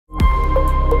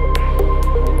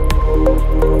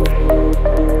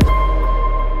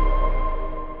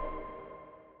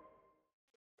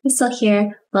still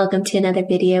here, welcome to another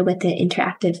video with the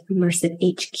Interactive Immersive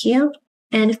HQ.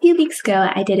 And a few weeks ago,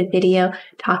 I did a video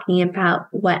talking about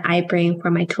what I bring for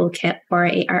my toolkit for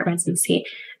a art residency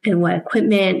and what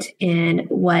equipment and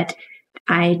what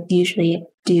I usually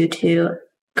do to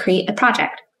create a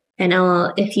project. And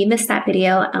if you missed that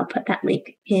video, I'll put that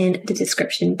link in the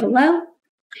description below.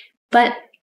 But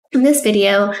in this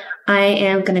video, I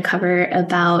am going to cover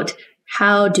about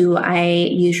how do I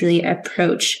usually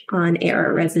approach on a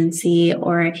art residency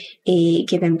or a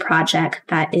given project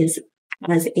that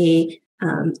has a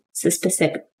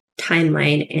specific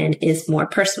timeline and is more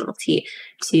personal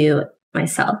to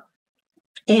myself.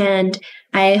 And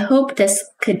I hope this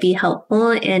could be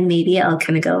helpful, and maybe I'll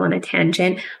kind of go on a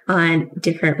tangent on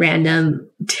different random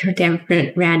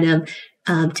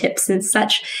tips and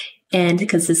such, and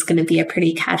because this is going to be a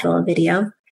pretty casual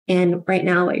video. And right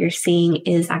now what you're seeing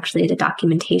is actually the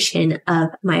documentation of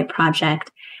my project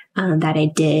that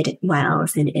I did while I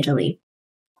was in Italy.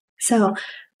 So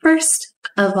first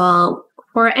of all,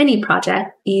 for any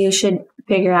project, you should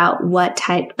figure out what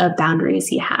type of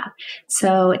boundaries you have.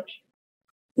 So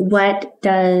what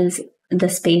does the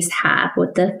space have?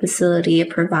 What does the facility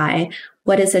provide?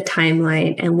 What is a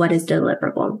timeline? And what is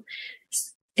deliverable?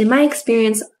 In my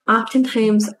experience,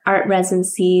 oftentimes art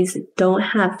residencies don't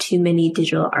have too many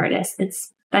digital artists,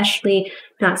 especially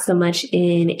not so much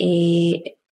in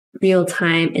a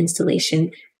real-time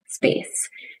installation space.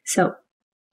 So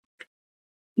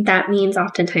that means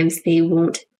oftentimes they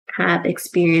won't have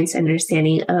experience and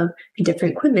understanding of the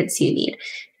different equipments you need.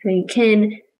 So you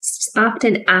can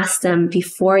often ask them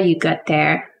before you get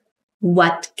there,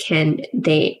 what can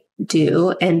they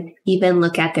do, and even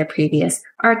look at their previous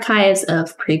archives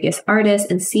of previous artists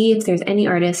and see if there's any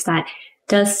artist that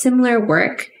does similar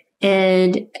work,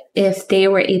 and if they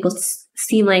were able to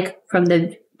seem like from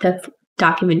the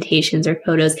documentations or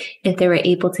photos, if they were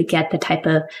able to get the type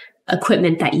of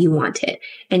equipment that you wanted.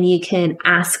 And you can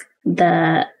ask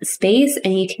the space,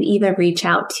 and you can even reach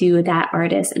out to that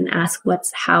artist and ask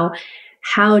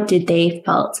how did they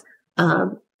felt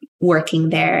working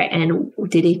there, and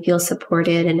did they feel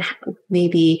supported, and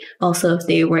maybe also if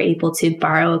they were able to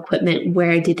borrow equipment,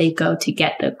 where did they go to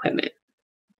get the equipment?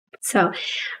 So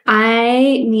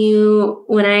I knew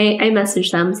when I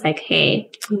messaged them, it's like,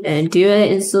 hey, I'm going to do an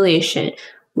installation.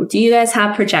 Do you guys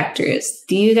have projectors?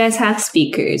 Do you guys have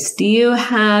speakers? Do you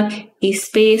have a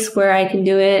space where I can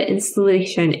do an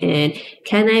installation in?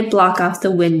 Can I block off the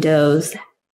windows?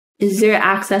 Is there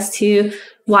access to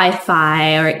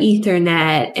Wi-Fi or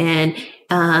Ethernet? And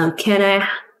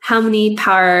how many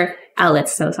power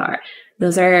outlets those are?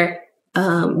 Those are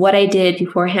what I did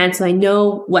beforehand, so I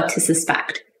know what to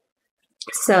suspect.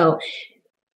 So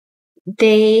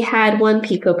they had one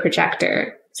Pico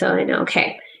projector. So I know,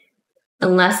 okay,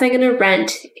 unless I'm going to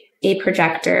rent a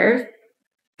projector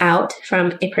out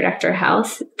from a projector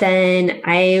house, then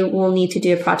I will need to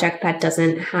do a project that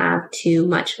doesn't have too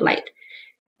much light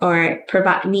or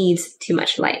needs too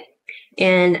much light.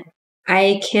 And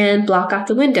I can block off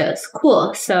the windows.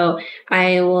 Cool. So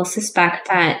I will suspect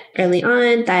that early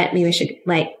on that maybe I should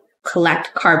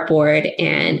collect cardboard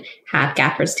and have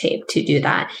gaffer's tape to do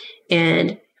that.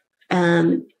 And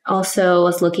also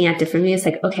was looking at different videos,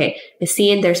 like, okay, I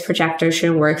see there's projectors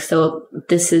shouldn't work. So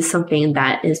this is something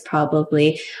that is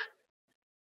probably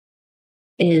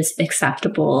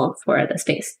acceptable for the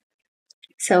space.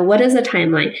 So what is a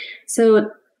timeline? So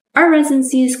our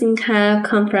residencies can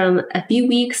come from a few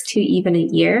weeks to even a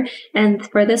year. And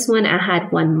for this one, I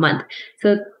had 1 month.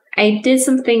 So I did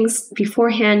some things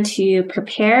beforehand to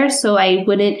prepare so I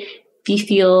wouldn't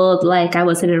feel like I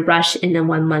was in a rush in a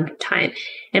 1 month time.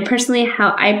 And personally,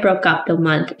 how I broke up the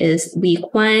month is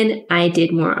week 1, I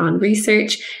did more on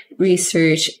research,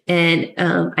 and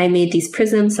I made these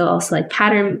prisms. So also like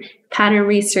pattern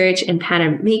research and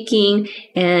pattern making,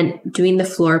 and doing the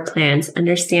floor plans,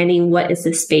 understanding what is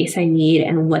the space I need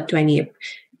and what do I need,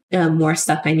 more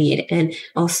stuff I need, and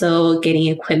also getting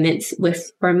equipment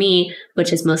for me,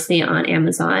 which is mostly on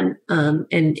Amazon,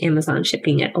 and Amazon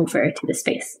shipping it over to the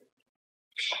space.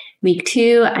 Week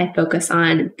 2, I focus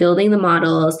on building the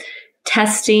models,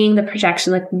 testing the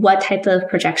projection, like what type of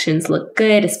projections look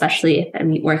good, especially if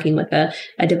I'm working with a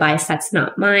device that's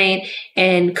not mine,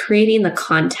 and creating the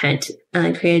content.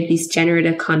 I created these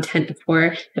generative content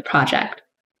for the project.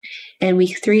 And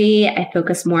week 3, I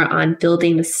focus more on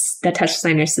building the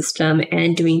TouchDesigner system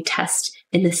and doing tests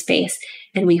in the space.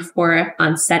 And week 4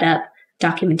 on setup,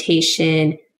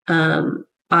 documentation,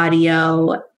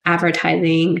 audio,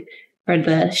 advertising for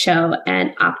the show,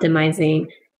 and optimizing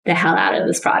the hell out of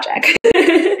this project.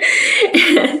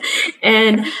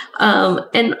 and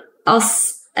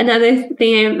another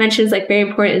thing I mentioned is like very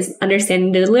important is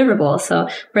understanding the deliverable. So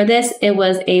for this, it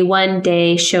was a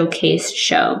 1-day showcase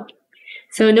show.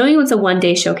 So knowing it was a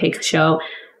 1-day showcase show,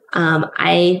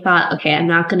 I thought, okay, I'm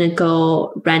not going to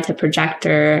go rent a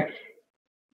projector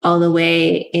all the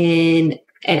way in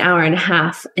an hour and a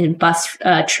half in bus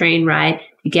train ride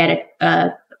to get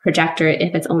a projector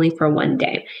if it's only for 1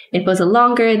 day. If it was a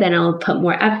longer, then I'll put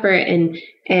more effort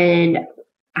and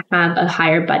have a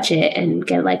higher budget and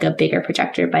get like a bigger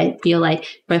projector. But I feel like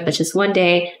if it's just 1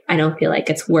 day, I don't feel like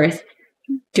it's worth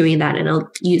doing that, and I'll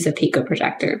use a Pico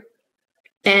projector.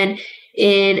 And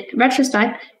in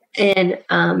retrospect, and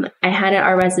I had an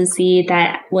art residency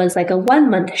that was like a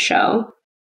 1-month show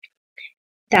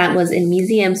that was in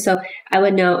museums. So I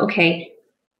would know, okay,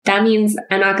 that means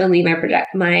I'm not going to leave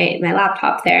my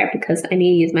laptop there because I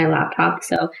need to use my laptop.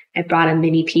 So I brought a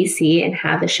mini PC and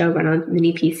have the show run on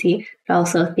mini PC, but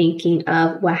also thinking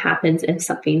of what happens if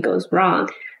something goes wrong.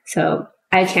 So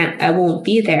I won't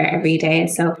be there every day.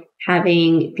 So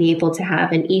be able to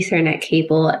have an Ethernet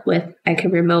cable I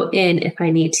can remote in if I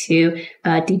need to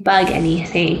debug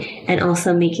anything, and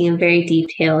also making a very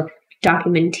detailed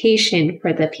documentation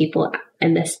for the people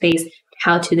in the space,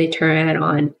 how they turn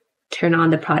on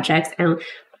the projects, and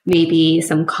maybe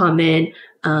some common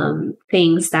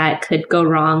things that could go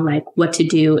wrong, like what to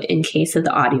do in case of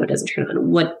the audio doesn't turn on.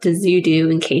 What does you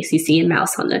do in case you see a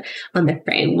mouse on the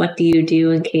frame? What do you do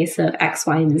in case of X,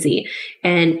 Y, and Z?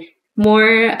 And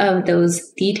more of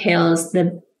those details,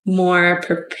 the more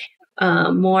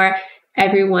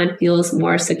everyone feels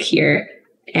more secure,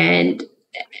 and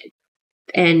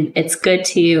it's good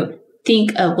to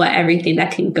think of everything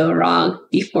that can go wrong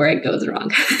before it goes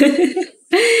wrong.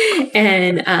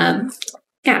 And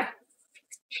yeah.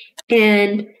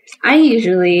 And I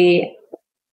usually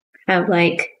have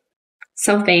like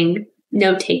something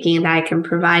note-taking that I can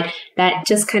provide that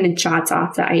just kind of jots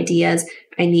off the ideas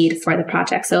I need for the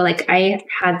project. So like I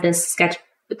had this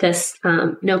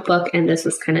notebook, and this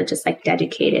was kind of just like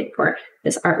dedicated for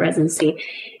this art residency.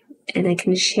 And I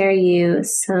can share you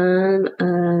some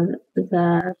of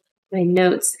my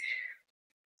notes.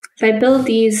 So I built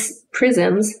these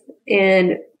prisms,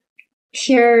 and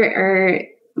here are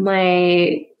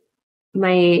my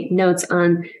notes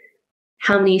on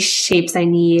how many shapes I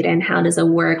need and how does it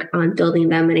work on building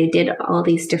them. And I did all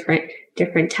these different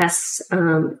tests,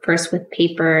 first with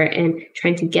paper and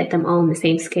trying to get them all in the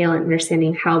same scale and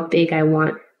understanding how big I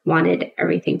wanted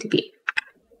everything to be.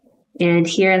 And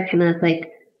here, kind of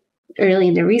like early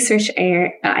in the research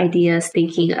ideas,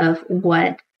 thinking of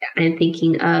what I'm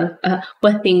thinking of,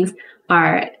 what things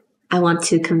I want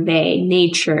to convey: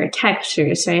 nature,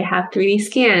 texture. Should I have 3D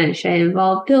scans? Should I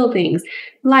involve buildings,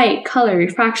 light, color,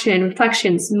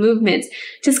 reflections, movements?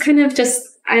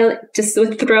 I just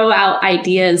would throw out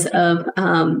ideas of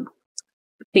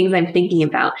things I'm thinking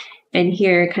about. And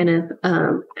here, kind of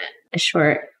a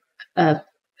short of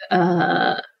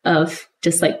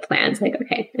just like plans. Like,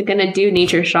 okay, I'm gonna do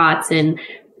nature shots and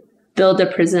build the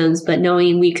prisms, but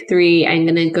knowing week 3, I'm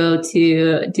going to go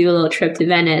to do a little trip to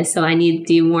Venice. So I need to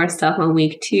do more stuff on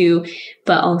week 2,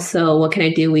 but also what can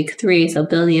I do week 3? So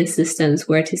building systems,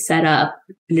 where to set up,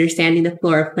 understanding the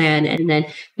floor plan, and then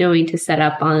knowing to set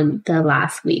up on the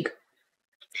last week.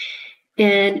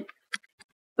 And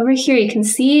over here, you can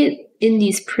see in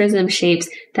these prism shapes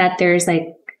that there's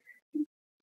like,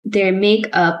 they're made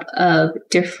up of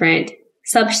different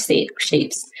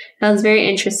shapes. I was very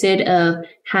interested of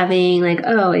having like,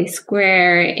 a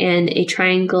square and a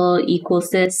triangle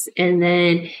equals this, and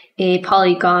then a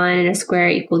polygon and a square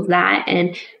equals that,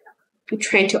 and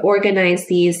trying to organize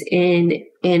these in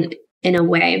a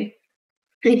way.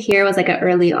 And here was like an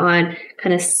early on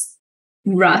kind of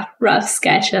rough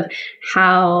sketch of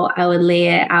how I would lay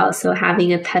it out. So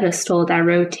having a pedestal that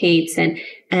rotates and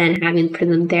having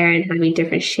prism there and having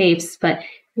different shapes, but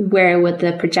where would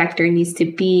the projector needs to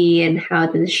be and how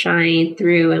does it shine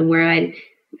through, and where I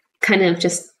kind of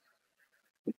just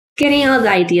getting all the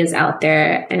ideas out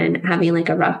there and having like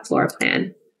a rough floor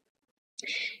plan.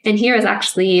 And here is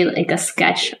actually like a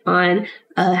sketch on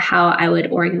how I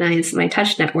would organize my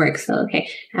touch network. So, okay,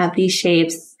 I have these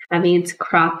shapes, having to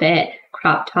crop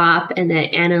top, and then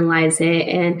analyze it,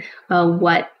 and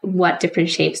what different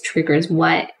shapes triggers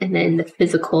what, and then the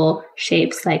physical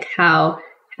shapes, like how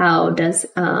does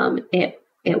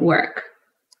it work.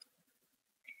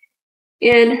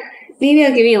 And maybe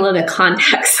I'll give you a little bit of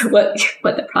context of what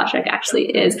the project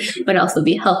actually is, but also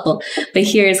be helpful. But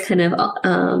here's kind of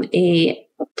a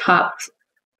top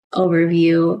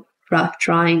overview, rough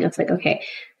drawing of like, okay,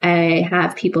 I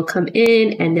have people come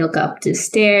in and they'll go up the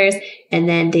stairs, and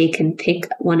then they can pick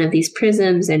one of these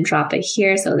prisms and drop it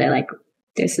here. So they're like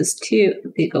this is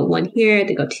 2, they go 1 here,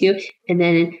 they go 2, and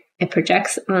then it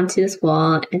projects onto this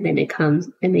wall, and then it comes,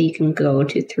 and then you can go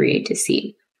to 3 to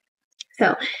see.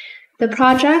 So the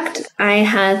project, I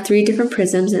had 3 different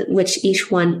prisms, which each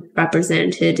one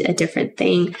represented a different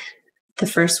thing. The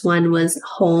first one was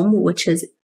home, which is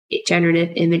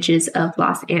generative images of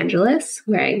Los Angeles,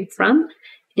 where I'm from.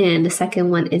 And the second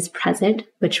one is present,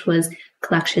 which was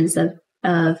collections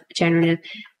of generative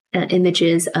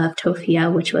images of Tofia,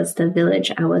 which was the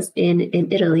village I was in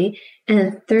Italy. And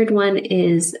the third one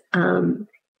is kind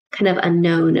of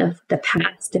unknown, of the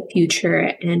past, the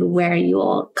future, and where you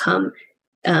will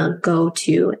go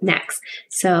to next.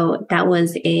 So that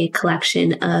was a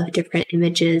collection of different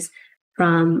images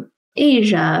from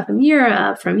Asia, from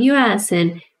Europe, from US,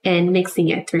 and mixing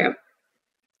it through.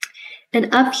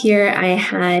 And up here, I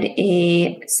had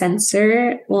a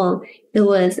sensor. Well, it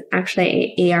was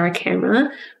actually an AR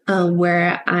camera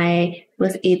where I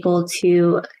was able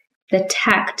to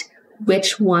detect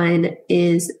which one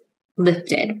is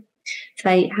lifted. So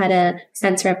I had a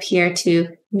sensor up here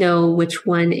to know which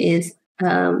one is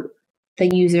the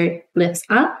user lifts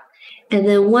up. And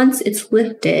then once it's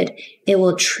lifted, it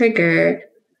will trigger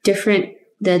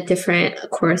the different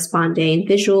corresponding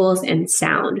visuals and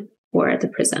sound for the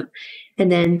prism.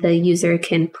 And then the user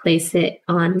can place it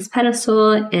on this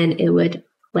pedestal, and it would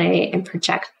play and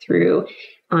project through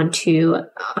onto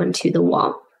the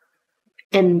wall.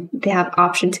 And they have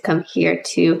option to come here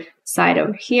to side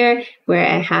over here, where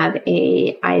I have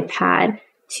a iPad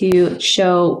to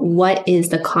show what is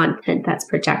the content that's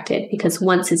projected. Because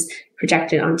once it's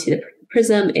projected onto the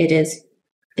prism, it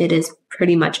is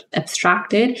pretty much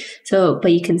abstracted. So,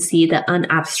 but you can see the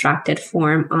unabstracted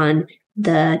form on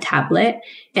the tablet.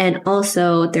 And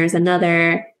also there's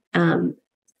another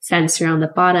sensor on the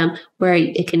bottom where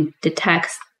it can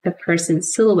detect the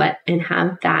person's silhouette and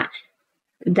have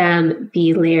them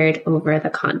be layered over the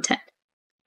content.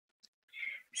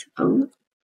 So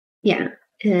yeah,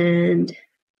 and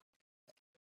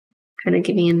kind of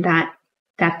giving that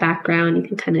background, you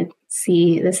can kind of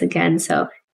see this again. So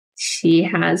she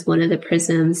has one of the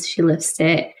prisms, she lifts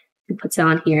it and puts it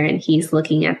on here, and he's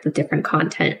looking at the different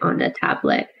content on the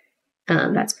tablet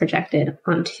that's projected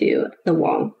onto the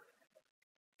wall.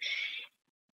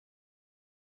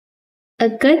 A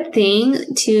good thing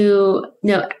to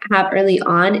have early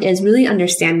on is really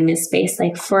understanding the space.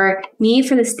 Like for me,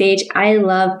 for the stage, I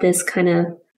love this kind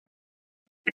of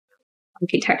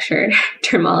architecture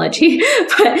terminology,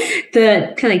 but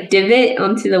the kind of like divot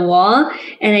onto the wall.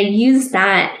 And I use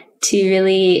that to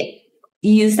really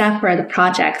use that for the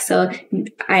project. So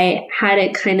I had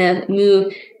it kind of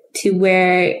move to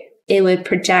where it would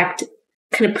project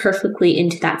kind of perfectly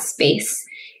into that space.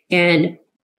 And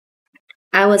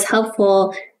I was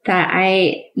helpful that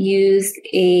I used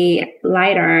a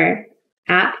LiDAR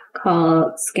app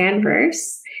called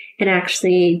Scanverse, and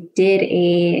actually did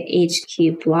a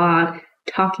HQ blog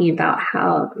talking about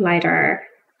how LiDAR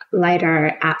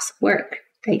apps work.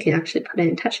 That you can actually put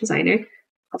in TouchDesigner.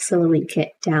 Also link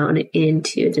it down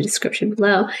into the description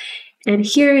below. And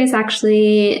here is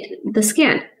actually the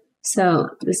scan. So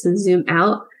this is zoom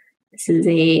out. This is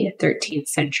a 13th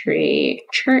century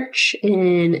church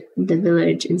in the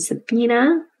village in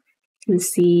Sabina. You can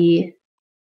see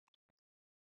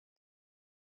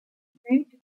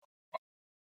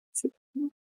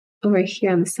over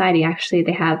here on the side,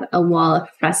 they have a wall of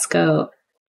fresco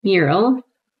mural.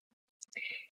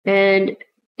 And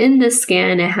in this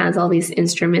scan, it has all these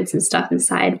instruments and stuff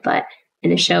inside, but in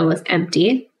the show was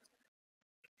empty.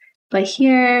 But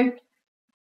here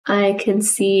I can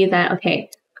see that, okay,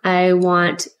 I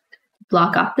want to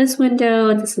block off this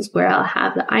window. This is where I'll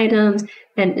have the items.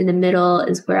 And in the middle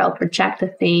is where I'll project the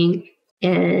thing.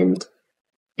 And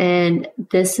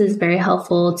this is very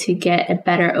helpful to get a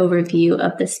better overview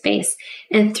of the space.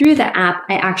 And through the app,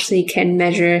 I actually can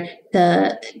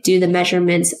do the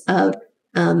measurements of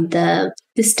the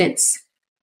distance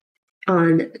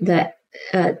on the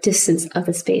distance of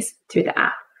the space through the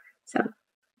app. So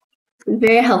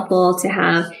very helpful to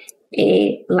have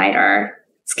a LiDAR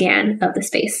scan of the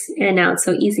space. And now it's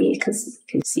so easy because you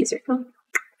can just use your phone.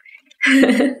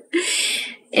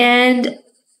 And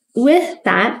with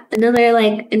that, another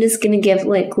I'm just going to give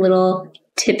little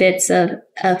tidbits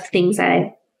of things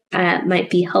that might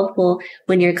be helpful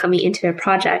when you're coming into a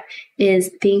project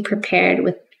is being prepared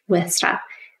with stuff.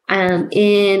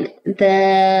 In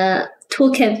the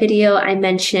toolkit video, I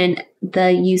mentioned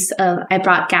the use of, I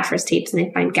brought gaffer's tapes, and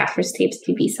I find gaffer's tapes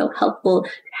to be so helpful to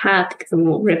have because it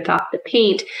won't rip off the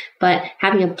paint, but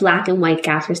having a black and white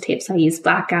gaffer's tape. So I use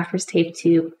black gaffer's tape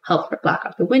to help block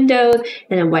off the windows,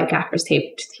 and then white gaffer's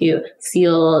tape to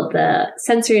seal the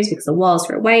sensors because the walls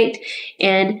were white.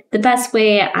 And the best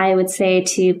way I would say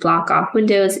to block off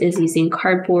windows is using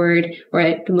cardboard, or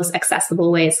the most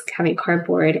accessible way is having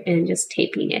cardboard and just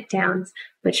taping it down,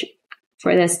 which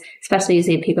for this, especially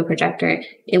using a paper projector,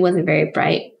 it wasn't very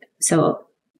bright. So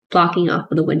blocking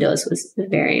off of the windows was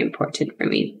very important for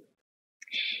me.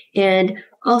 And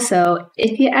also,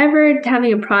 if you're ever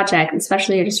having a project,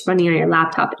 especially you're just running on your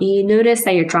laptop, and you notice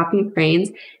that you're dropping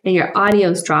frames and your audio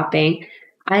is dropping,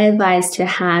 I advise to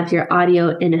have your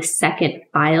audio in a second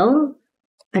file,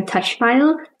 a touch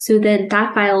file. So then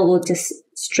that file will just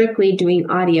strictly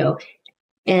doing audio.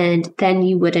 And then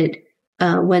you wouldn't,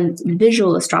 when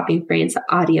visual is dropping frames, the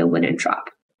audio wouldn't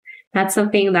drop. That's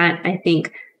something that I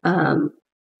think,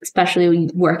 especially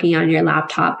when working on your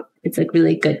laptop, it's a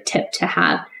really good tip to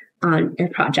have on your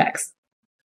projects.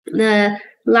 The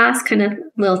last kind of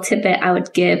little tidbit I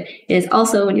would give is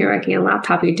also when you're working on a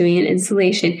laptop, you're doing an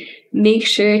installation, make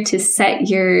sure to set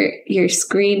your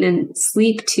screen and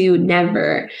sleep to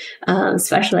never,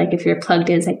 especially like if you're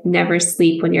plugged in, it's like never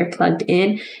sleep when you're plugged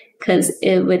in. Because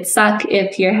it would suck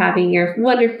if you're having your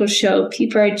wonderful show,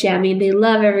 people are jamming, they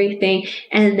love everything,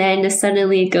 and then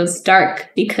suddenly it goes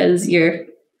dark because your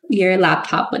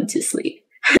laptop went to sleep.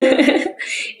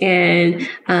 And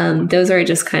those are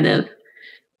just kind of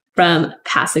from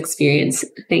past experience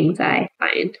things I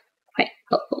find quite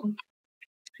helpful.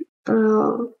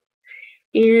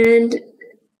 And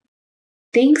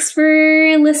thanks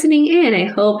for listening in. I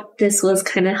hope this was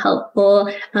kind of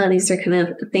helpful. These are kind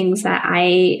of things that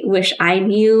I wish I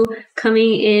knew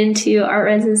coming into art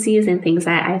residencies, and things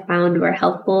that I found were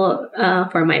helpful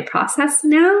for my process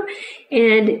now.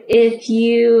 And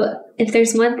if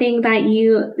there's one thing that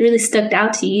you really stuck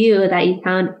out to you that you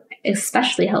found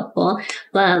especially helpful,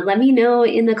 let me know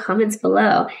in the comments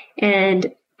below.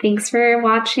 And thanks for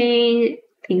watching.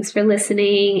 Thanks for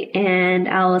listening, and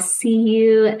I'll see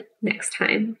you next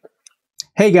time.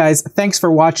 Hey guys, thanks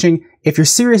for watching. If you're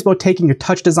serious about taking your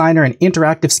TouchDesigner and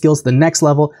interactive skills to the next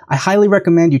level, I highly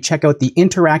recommend you check out the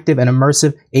Interactive and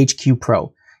Immersive HQ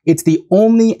Pro. It's the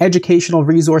only educational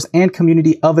resource and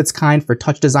community of its kind for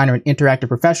TouchDesigner and interactive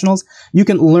professionals. You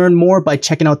can learn more by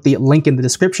checking out the link in the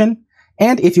description.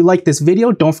 And if you like this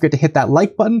video, don't forget to hit that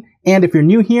like button. And if you're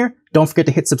new here, don't forget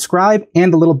to hit subscribe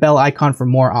and the little bell icon for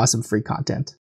more awesome free content.